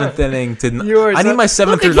my 7th inning to. I need my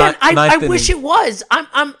 7th through 9th inning. I wish it was.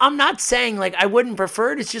 I'm not saying like I wouldn't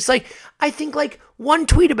prefer it. It's just like I think like one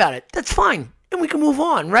tweet about it. That's fine. And we can move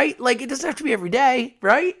on, right? Like, it doesn't have to be every day,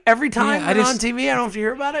 right? Every time on TV, I don't have to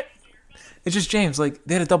hear about it. It's just, James, like,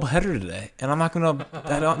 they had a doubleheader today, and I'm not going to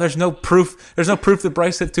 – there's no proof that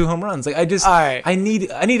Bryce hit 2 home runs. Like, I need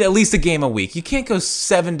at least a game a week. You can't go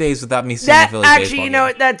 7 days without me seeing the Phillies baseball actually, you know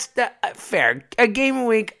what? That's fair. A game a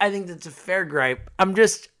week, I think that's a fair gripe. I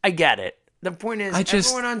get it. The point is,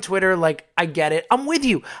 everyone on Twitter, like, I get it. I'm with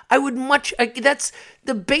you. I would that's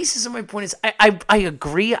the basis of my point is I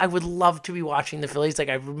agree. I would love to be watching the Phillies. Like,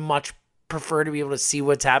 I would much prefer to be able to see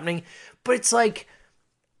what's happening. But it's like,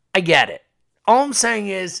 I get it. All I'm saying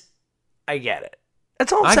is, I get it.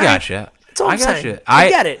 That's all I'm saying. I gotcha. That's all I'm saying. Gotcha. I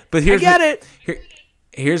get it. But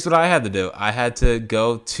here's what I had to do. I had to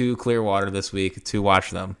go to Clearwater this week to watch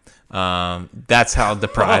them. That's how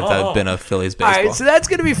deprived I've been of Phillies baseball. All right, so that's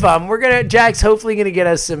gonna be fun. Jack's hopefully gonna get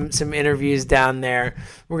us some interviews down there.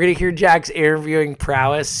 We're gonna hear Jack's interviewing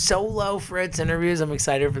prowess. Solo Fritz interviews. I'm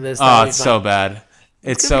excited for this. Oh, it's so bad.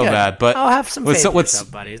 It's so bad. But I'll have some faith in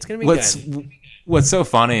yourself, buddy. It's gonna be good. What's so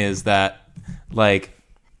funny is that, like,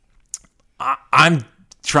 I'm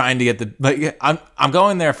trying to get I'm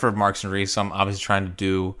going there for Marks and Reese. So I'm obviously trying to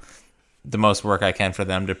do the most work I can for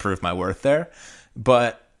them to prove my worth there.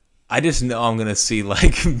 But I just know I'm going to see,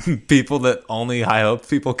 like, people that only high hopes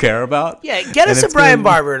people care about. Yeah, get us a Brian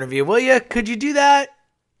Barber interview, will you? Could you do that?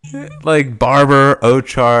 Like Barber,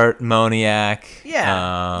 Ochart, Moniak.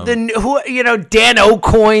 Yeah. Dan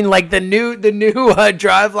O'Coin, like the new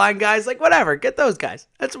Driveline guys. Like, whatever. Get those guys.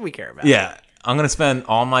 That's what we care about. Yeah. I'm going to spend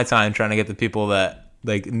all my time trying to get the people that,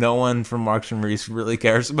 like, no one from Marks and Reese really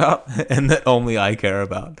cares about and that only I care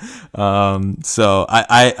about. So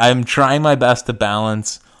I'm trying my best to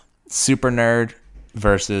balance super nerd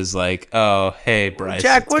versus, like, oh, hey, Bryce.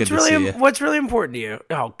 Jack, what's really important to you?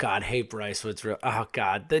 Oh God, hey Bryce, oh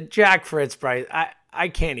God, the Jack Fritz Bryce. I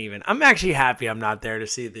can't even. I'm actually happy I'm not there to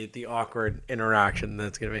see the awkward interaction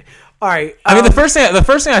that's gonna be. All right. I mean, the first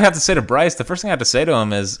thing I have to say to Bryce, the first thing I have to say to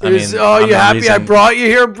him is, oh, you happy I brought you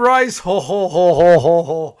here, Bryce? Ho ho ho ho ho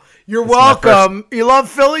ho. You're welcome. You love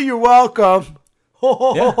Philly. You're welcome.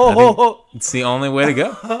 It's the only way to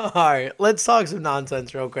go. All right, let's talk some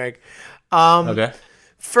nonsense real quick. Okay.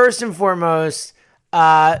 First and foremost,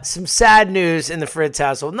 some sad news in the Fritz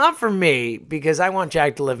household. Not for me, because I want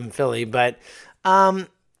Jack to live in Philly, but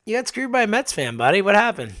you got screwed by a Mets fan, buddy. What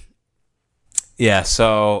happened? Yeah,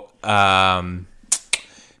 so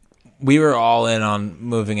we were all in on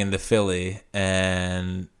moving into Philly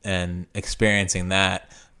and experiencing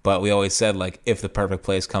that, but we always said, like, if the perfect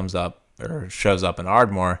place comes up or shows up in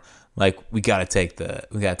Ardmore, like we gotta take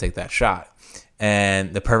that shot.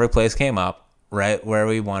 And the perfect place came up right where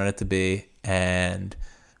we wanted it to be. And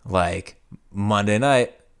like Monday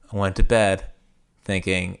night, I went to bed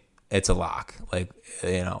thinking it's a lock. Like,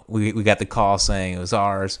 you know, we got the call saying it was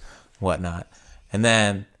ours, whatnot. And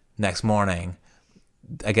then next morning,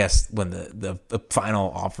 I guess when the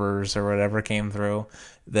final offers or whatever came through,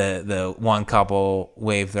 the one couple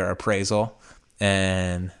waived their appraisal,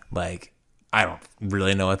 and like I don't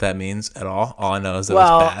really know what that means at all. All I know is that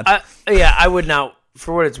it's bad. I would not.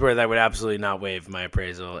 For what it's worth, I would absolutely not waive my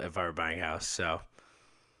appraisal if I were buying a house. So,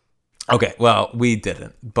 okay, well, we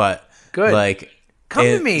didn't, but good. Like, come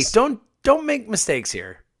to me. Don't make mistakes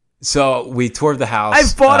here. So we toured the house.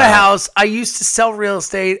 I've bought a house. I used to sell real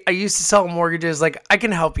estate. I used to sell mortgages. Like, I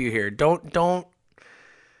can help you here. Don't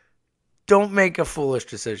make a foolish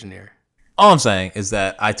decision here. All I'm saying is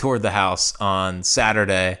that I toured the house on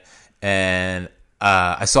Saturday, and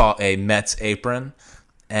I saw a Mets apron,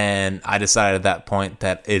 and I decided at that point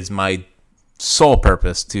that it is my sole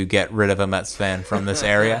purpose to get rid of a Mets fan from this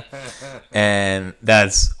area, and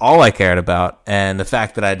that's all I cared about. And the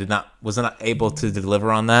fact that I was not able to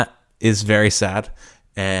deliver on that is very sad.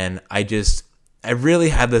 And I really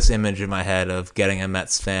had this image in my head of getting a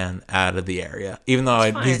Mets fan out of the area, even though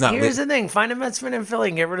he's not. Here's the thing: find a Mets fan in Philly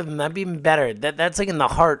and get rid of them. That'd be even better. That's like in the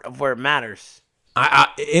heart of where it matters.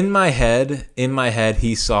 In my head,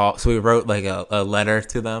 he saw. So we wrote like a letter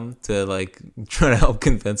to them to like try to help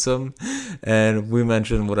convince him, and we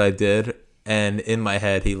mentioned what I did. And in my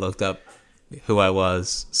head, he looked up who I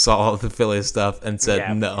was, saw all the Philly stuff, and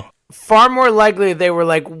said no. Far more likely, they were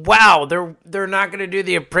like, "Wow, they're not going to do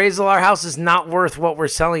the appraisal. Our house is not worth what we're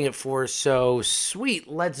selling it for. So sweet,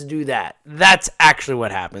 let's do that." That's actually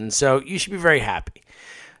what happened. So you should be very happy.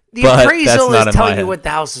 The appraisal is telling you what the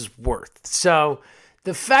house is worth. So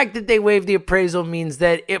the fact that they waived the appraisal means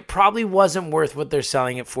that it probably wasn't worth what they're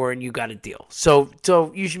selling it for, and you got a deal. So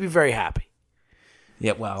you should be very happy.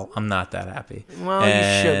 Yeah, well, I'm not that happy. Well,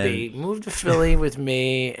 you should be. Move to Philly with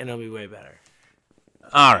me, and it'll be way better.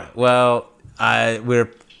 All right. Well,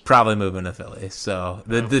 we're probably moving to Philly, so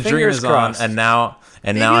the dream is crossed. on, and now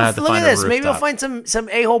I have to find a rooftop. Maybe I'll find some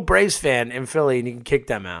a-hole Braves fan in Philly, and you can kick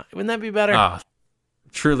them out. Wouldn't that be better?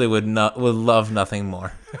 Truly would love nothing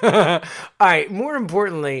more. All right. More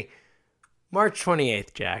importantly, March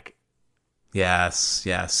 28th, Jack. Yes.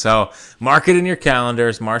 So mark it in your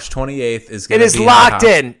calendars. March 28th is going to be. It is locked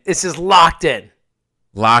in. This is locked in.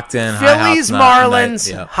 Locked in. Phillies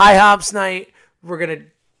Marlins High Hops night. We're gonna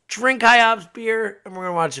drink High Hops beer and we're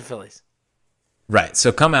gonna watch the Phillies. Right.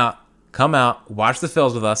 So come out, watch the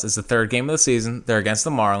Phils with us. It's the third game of the season. They're against the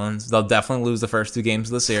Marlins. They'll definitely lose the first two games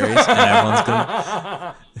of the series, and everyone's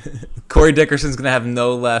gonna. Corey Dickerson's gonna have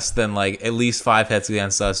no less than like at least 5 hits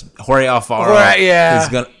against us. Jorge Alfaro is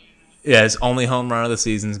gonna. Yeah, his only home run of the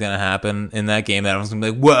season is going to happen in that game. That everyone's going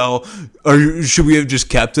to be like, well, should we have just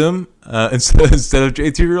kept him instead of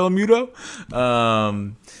JT Realmuto?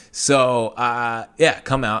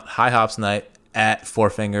 Come out. High Hops night at Four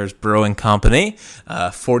Fingers Brewing Company,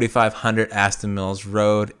 4500 Aston Mills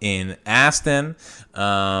Road in Aston,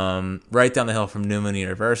 right down the hill from Newman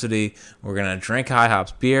University. We're gonna drink High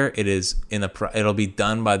Hops beer. It'll be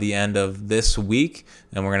done by the end of this week,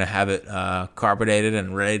 and we're gonna have it carbonated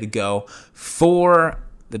and ready to go for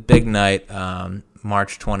the big night,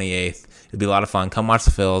 March 28th. It'll be a lot of fun. Come watch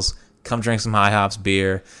the Phils. Come drink some High Hops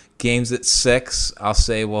beer. Games at 6. I'll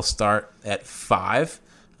say we'll start at 5.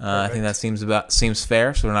 I think that seems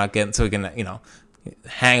fair. So we can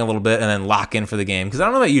hang a little bit and then lock in for the game. Because I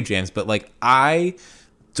don't know about you, James, but like I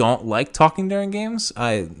don't like talking during games.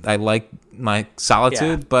 I like my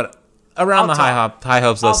solitude, but around High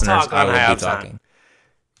Hopes listeners, I will be talking.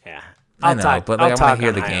 Yeah, I know, but like I want to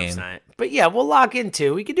hear the game. But yeah, we'll lock in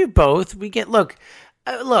too. We can do both. We can look.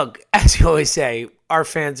 As you always say, our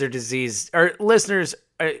fans are diseased. Our listeners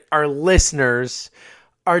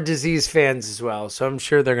are disease fans as well, so I'm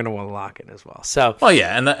sure they're going to want to lock in as well. So, well,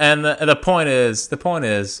 yeah, and the point is,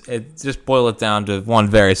 it just boil it down to one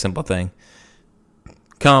very simple thing: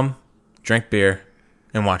 come, drink beer,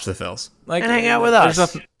 and watch the Phils. And hang out with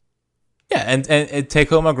us. Yeah, and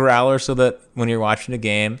take home a growler so that when you're watching a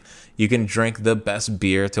game, you can drink the best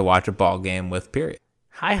beer to watch a ball game with. Period.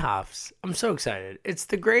 High Hops. I'm so excited. It's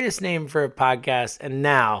the greatest name for a podcast, and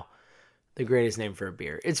now the greatest name for a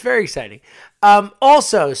beer. It's very exciting.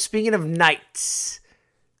 Also, speaking of nights,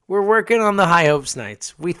 we're working on the High Hopes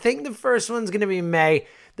nights. We think the first one's going to be May.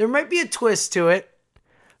 There might be a twist to it,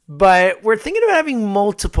 but we're thinking about having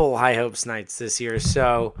multiple High Hopes nights this year.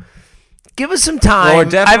 So give us some time.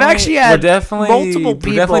 Well, I've actually had multiple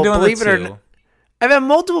people, believe it or not. I've had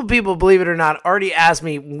multiple people, believe it or not, already ask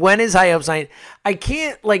me, when is High Hopes Night? I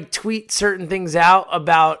can't like tweet certain things out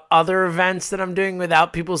about other events that I'm doing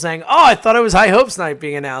without people saying, oh, I thought it was High Hopes Night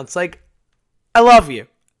being announced. Like, I love you.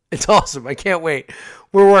 It's awesome. I can't wait.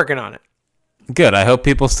 We're working on it. Good. I hope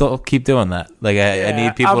people still keep doing that. Like, I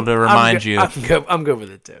need people to remind you. I'm good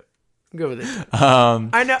with it too. I'm good with it too.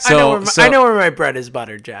 I know where my bread is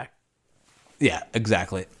buttered, Jack. Yeah,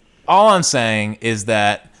 exactly. All I'm saying is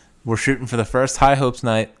that we're shooting for the first High Hopes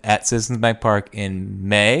Night at Citizens Bank Park in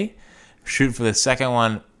May. Shooting for the second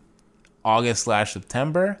one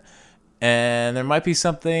August/September. And there might be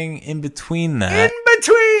something in between that. In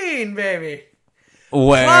between, baby.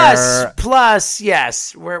 Plus,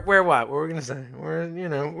 yes. Where what? What were we gonna say? We're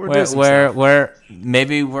doing some stuff. Where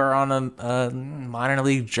maybe we're on a minor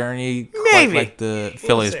league journey, maybe like the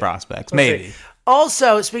Phillies prospects. Maybe.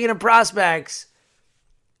 Also, speaking of prospects,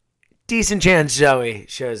 decent chance Zoe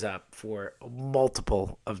shows up for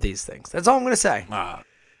multiple of these things. That's all I'm gonna say.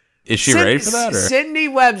 Is she ready for that? Or? Cindy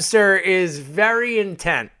Webster is very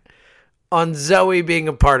intent on Zoe being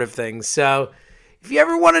a part of things. So, if you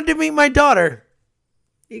ever wanted to meet my daughter,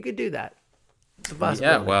 you could do that. It's a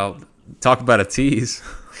possibility. Yeah, well, talk about a tease.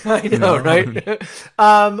 I know, right?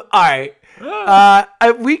 All right.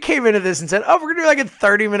 We came into this and said, oh, we're going to do like a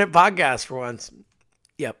 30-minute podcast for once.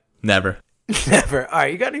 Yep. Never. Never. All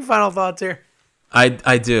right. You got any final thoughts here? I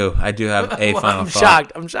do. I do have a final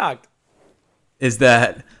thought. I'm shocked. Is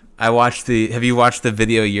that have you watched the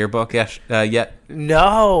video yearbook yet?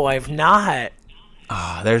 No, I've not.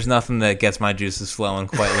 There's nothing that gets my juices flowing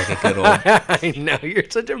quite like a good old. I know, you're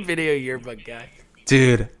such a video yearbook guy.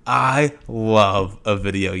 Dude, I love a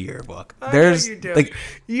video yearbook. There's you do. Like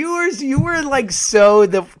you were like so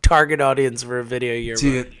the target audience for a video yearbook.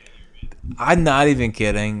 Dude, I'm not even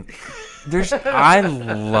kidding. I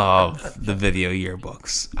love the video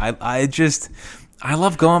yearbooks. I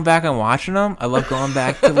love going back and watching them. I love going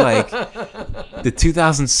back to like the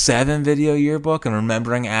 2007 video yearbook and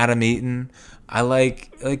remembering Adam Eaton. I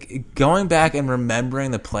like going back and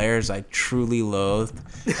remembering the players I truly loathed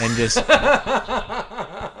and just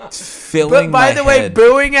filling my head. But by the way,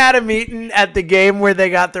 booing Adam Eaton at the game where they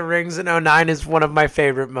got the rings in 2009 is one of my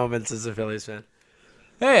favorite moments as a Phillies fan.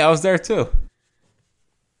 Hey, I was there too.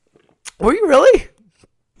 Were you really?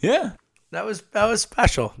 Yeah. That was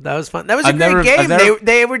special. That was fun. That was a great game.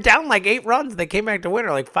 They were down like 8 runs. They came back to win,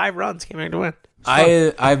 or like 5 runs came back to win.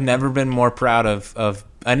 I've never been more proud of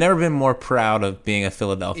being a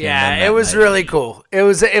Philadelphia. Yeah, it was really cool.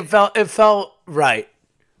 It felt right.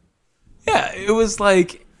 Yeah, it was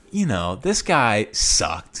like, this guy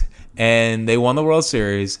sucked and they won the World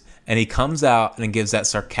Series and he comes out and gives that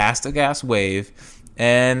sarcastic ass wave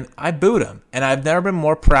and I booed him. And I've never been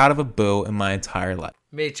more proud of a boo in my entire life.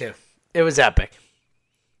 Me too. It was epic.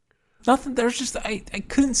 Nothing. There's just I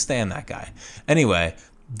couldn't stand that guy. Anyway,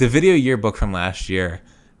 the video yearbook from last year,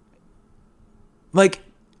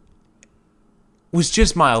 was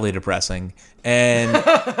just mildly depressing. And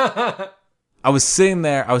I was sitting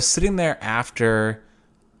there after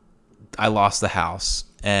I lost the house,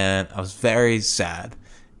 and I was very sad.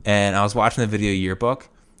 And I was watching the video yearbook,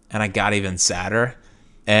 and I got even sadder.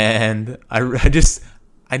 And I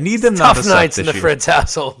need them not to suck this year. Tough nights in the Fritz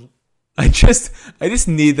household. I just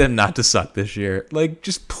need them not to suck this year.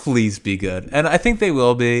 Just please be good. And I think they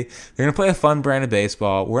will be. They're going to play a fun brand of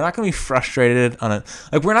baseball. We're not going to be frustrated on it.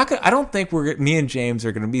 I don't think me and James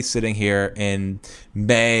are going to be sitting here in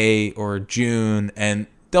May or June and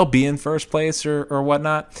they'll be in first place or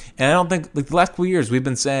whatnot. And I don't think, the last couple years we've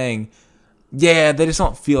been saying, yeah, they just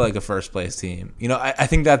don't feel like a first place team. I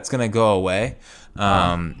think that's going to go away.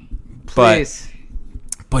 Please.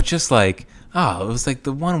 But just it was like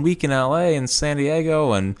the 1 week in LA and San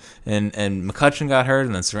Diego and McCutchen got hurt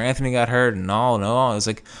and then Sir Anthony got hurt and all. It was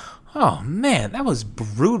like, oh man, that was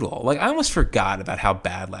brutal. I almost forgot about how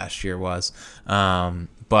bad last year was.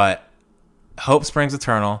 But hope springs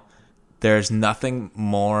eternal. There's no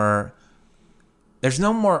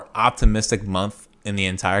more optimistic month in the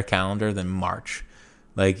entire calendar than March.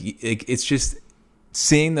 It's just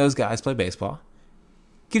seeing those guys play baseball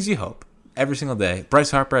gives you hope. Every single day.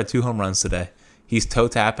 Bryce Harper had 2 home runs today. He's toe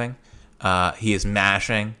tapping. He is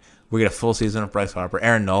mashing. We get a full season of Bryce Harper.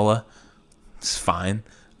 Aaron Nola is fine.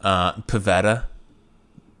 Pivetta,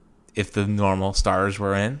 if the normal starters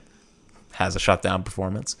were in, has a shutdown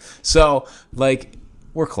performance. So,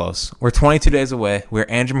 we're close. We're 22 days away. We're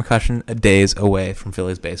Andrew McCutchen days away from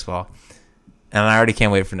Phillies baseball. And I already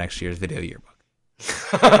can't wait for next year's video yearbook.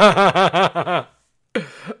 All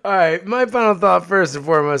right, my final thought first and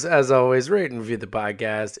foremost, as always, rate and review the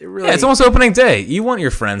podcast. It's almost opening day. You want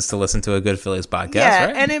your friends to listen to a good Phillies podcast,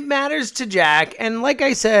 right? And it matters to Jack. And like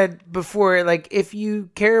I said before, like if you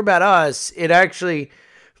care about us, it actually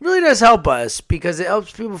really does help us because it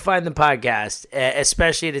helps people find the podcast,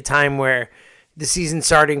 especially at a time where the season's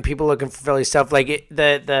starting, people looking for Philly stuff. Like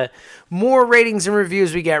the more ratings and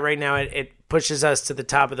reviews we get right now, it pushes us to the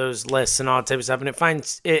top of those lists and all that type of stuff. And it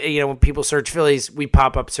finds, when people search Phillies, we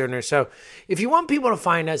pop up sooner. So if you want people to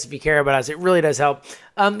find us, if you care about us, it really does help.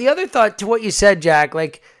 The other thought to what you said, Jack,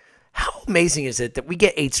 like how amazing is it that we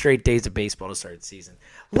get 8 straight days of baseball to start the season?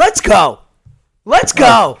 Let's go. Let's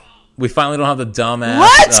go. We finally don't have the dumbass.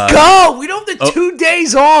 Let's go. We don't have the 2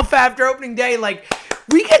 days off after opening day. Like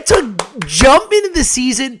we get to jump into the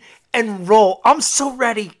season and roll. I'm so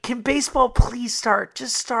ready. Can baseball please start?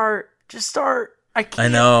 Just start. I can't. I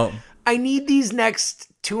know. I need these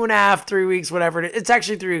next 2.5, 3 weeks, whatever it is. It's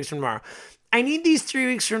actually 3 weeks from tomorrow. I need these 3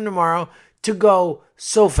 weeks from tomorrow to go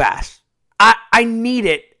so fast. I need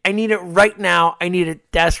it. I need it right now. I need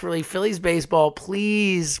it desperately. Phillies baseball,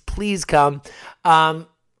 please come.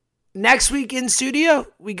 Next week in studio,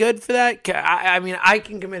 we good for that? I mean, I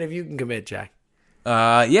can commit if you can commit, Jack.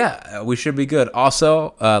 Yeah, we should be good.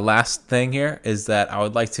 Also, last thing here is that I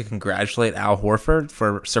would like to congratulate Al Horford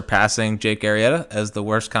for surpassing Jake Arrieta as the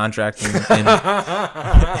worst contract in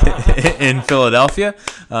Philadelphia.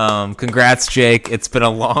 Congrats, Jake. It's been a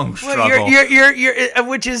long struggle. You're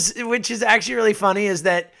which is actually really funny is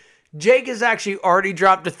that Jake has actually already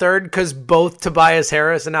dropped to third because both Tobias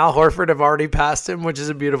Harris and Al Horford have already passed him, which is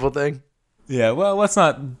a beautiful thing. Yeah, well, let's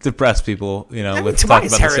not depress people, with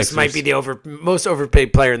Tobias Harris might be the most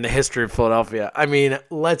overpaid player in the history of Philadelphia. I mean,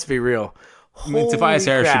 let's be real. Tobias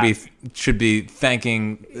Harris should be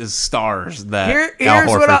thanking his stars that Al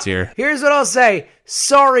Horford's here. Here's what I'll say.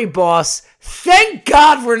 Sorry, boss. Thank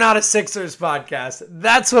God we're not a Sixers podcast.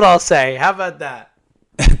 That's what I'll say. How about that?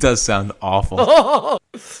 It does sound awful.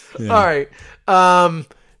 Yeah. All right.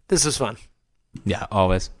 This was fun. Yeah,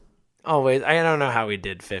 always. Always. I don't know how we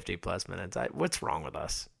did 50 plus minutes. What's wrong with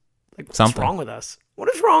us? What's wrong with us?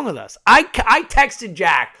 What is wrong with us? I texted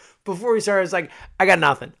Jack before we started. I was like, I got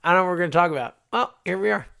nothing. I don't know what we're going to talk about. Well, here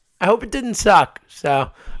we are. I hope it didn't suck.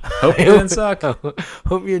 So hope it didn't suck.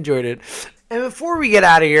 Hope you enjoyed it. And before we get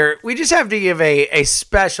out of here, we just have to give a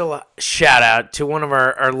special shout out to one of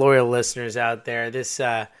our loyal listeners out there.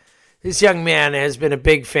 This young man has been a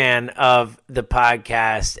big fan of the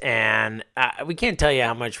podcast, and we can't tell you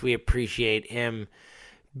how much we appreciate him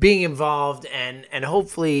being involved, and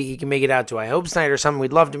hopefully he can make it out to High Hopes Night or something.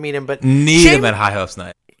 We'd love to meet him, but need him at High Hopes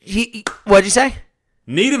Night. What'd you say?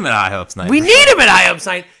 Need him at High Hopes Night. We need him at High Hopes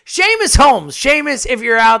Night. Seamus Holmes. Seamus, if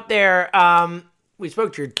you're out there, we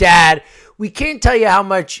spoke to your dad. We can't tell you how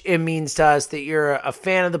much it means to us that you're a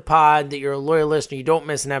fan of the pod, that you're a loyal listener, you don't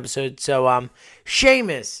miss an episode. So,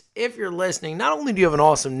 Seamus, if you're listening, not only do you have an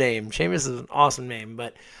awesome name, Seamus is an awesome name,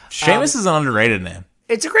 but Seamus is an underrated name.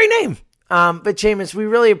 It's a great name. But Seamus, we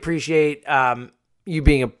really appreciate you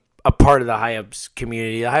being a part of the High Hopes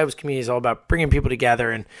community. The High Hopes community is all about bringing people together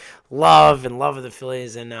and love of the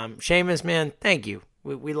Phillies. And Seamus, man, thank you.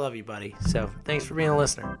 We love you, buddy. So thanks for being a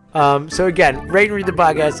listener. So again, rate and read the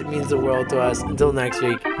podcast. It means the world to us. Until next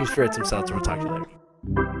week, he's Fritz himself. We'll talk to you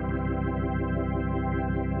later.